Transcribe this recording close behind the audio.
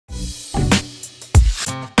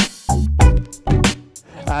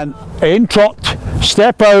And in trot,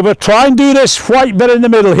 step over, try and do this white bit in the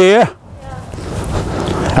middle here.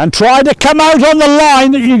 And try to come out on the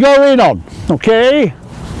line that you go in on, okay?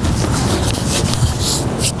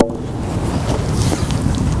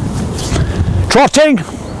 Trotting,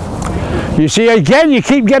 you see again you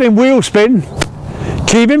keep getting wheel spin,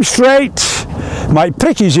 keep him straight, might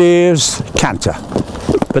prick his ears, canter.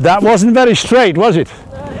 But that wasn't very straight, was it?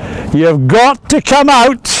 You've got to come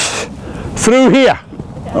out through here,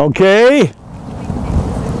 okay?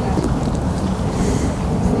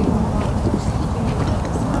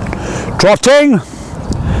 Trotting,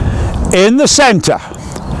 in the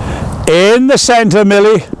centre,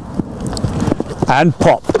 Millie, and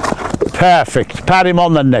pop. Perfect, pat him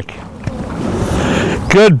on the neck.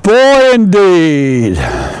 Good boy indeed.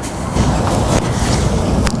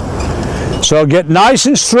 So get nice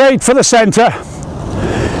and straight for the centre,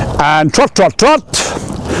 and trot, trot, trot,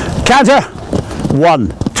 canter,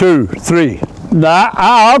 1, 2, 3.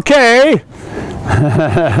 Okay.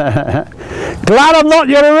 Glad I'm not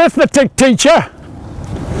your arithmetic teacher.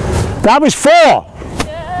 That was 4.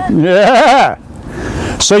 Yeah.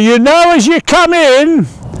 So you know as you come in,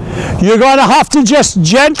 you're going to have to just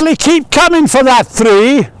gently keep coming for that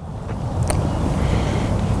 3.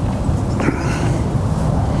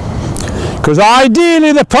 Because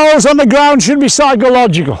ideally the poles on the ground should be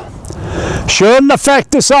psychological. Shouldn't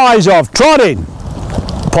affect the size of. Trotting.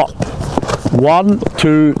 Pop. 1,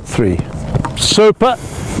 2, 3. Super.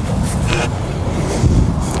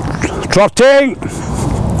 Trotting.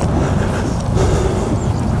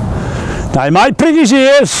 Now he might prick his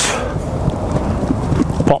ears.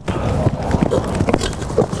 Pop.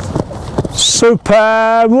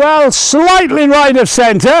 Super. Well, slightly right of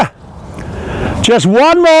centre. Just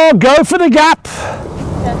one more. Go for the gap.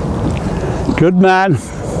 Good man.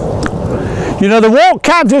 You know, the walk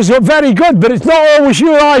canters are very good, but it's not always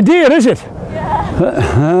your idea, is it?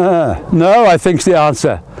 Yeah. No, I think's the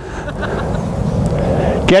answer.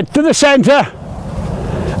 Get to the centre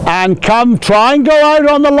and come, try and go out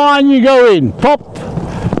on the line you go in. Pop.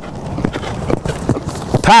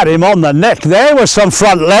 Pat him on the neck. There with some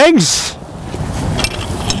front legs.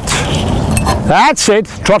 That's it.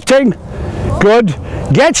 Trotting. Good.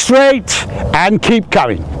 Get straight and keep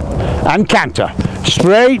coming. And canter.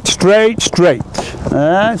 Straight, straight, straight.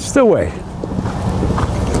 That's the way.